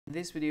In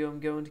this video, I'm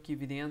going to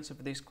give you the answer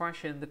for this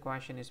question. The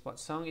question is, what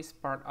song is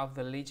part of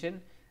the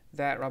legend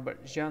that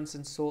Robert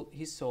Johnson sold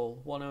his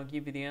soul? Well, I'll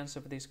give you the answer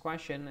for this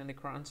question, and the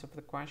correct answer for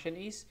the question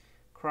is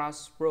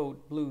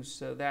Crossroad Blues.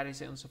 So that is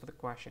the answer for the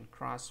question.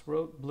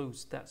 Crossroad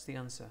Blues, that's the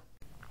answer.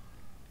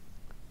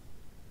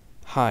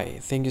 Hi,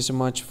 thank you so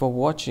much for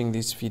watching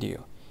this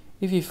video.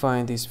 If you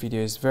find this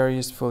video is very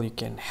useful, you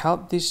can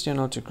help this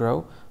channel to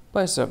grow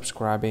by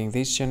subscribing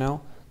this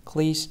channel.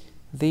 Please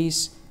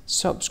this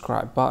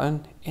subscribe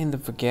button and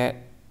don't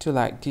forget to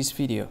like this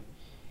video.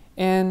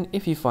 And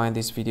if you find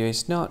this video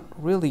is not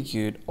really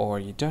good, or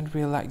you don't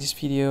really like this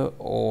video,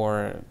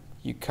 or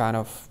you kind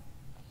of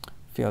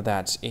feel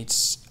that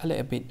it's a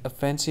little bit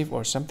offensive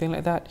or something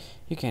like that,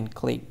 you can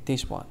click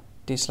this one,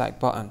 dislike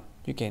button.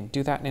 You can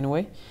do that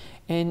anyway.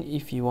 And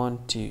if you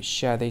want to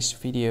share this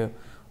video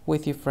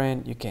with your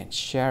friend, you can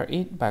share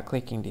it by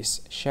clicking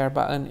this share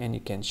button, and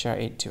you can share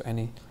it to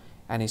any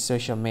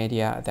social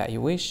media that you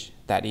wish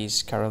that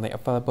is currently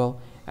available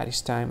at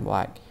this time,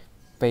 like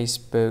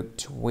Facebook,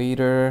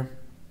 Twitter,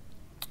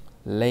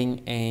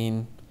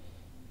 LinkedIn,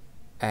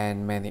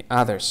 and many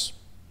others,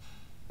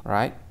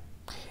 right?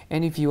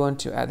 And if you want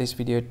to add this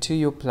video to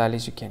your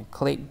playlist, you can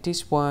click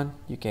this one.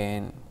 You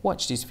can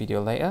watch this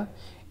video later,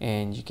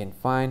 and you can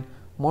find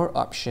more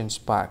options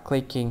by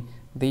clicking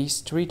these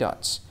three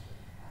dots.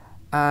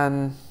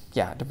 And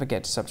yeah, don't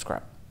forget to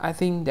subscribe. I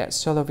think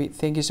that's all of it.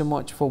 Thank you so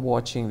much for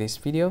watching this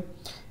video,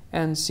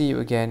 and see you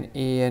again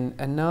in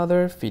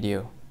another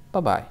video.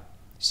 Bye bye.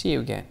 See you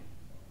again.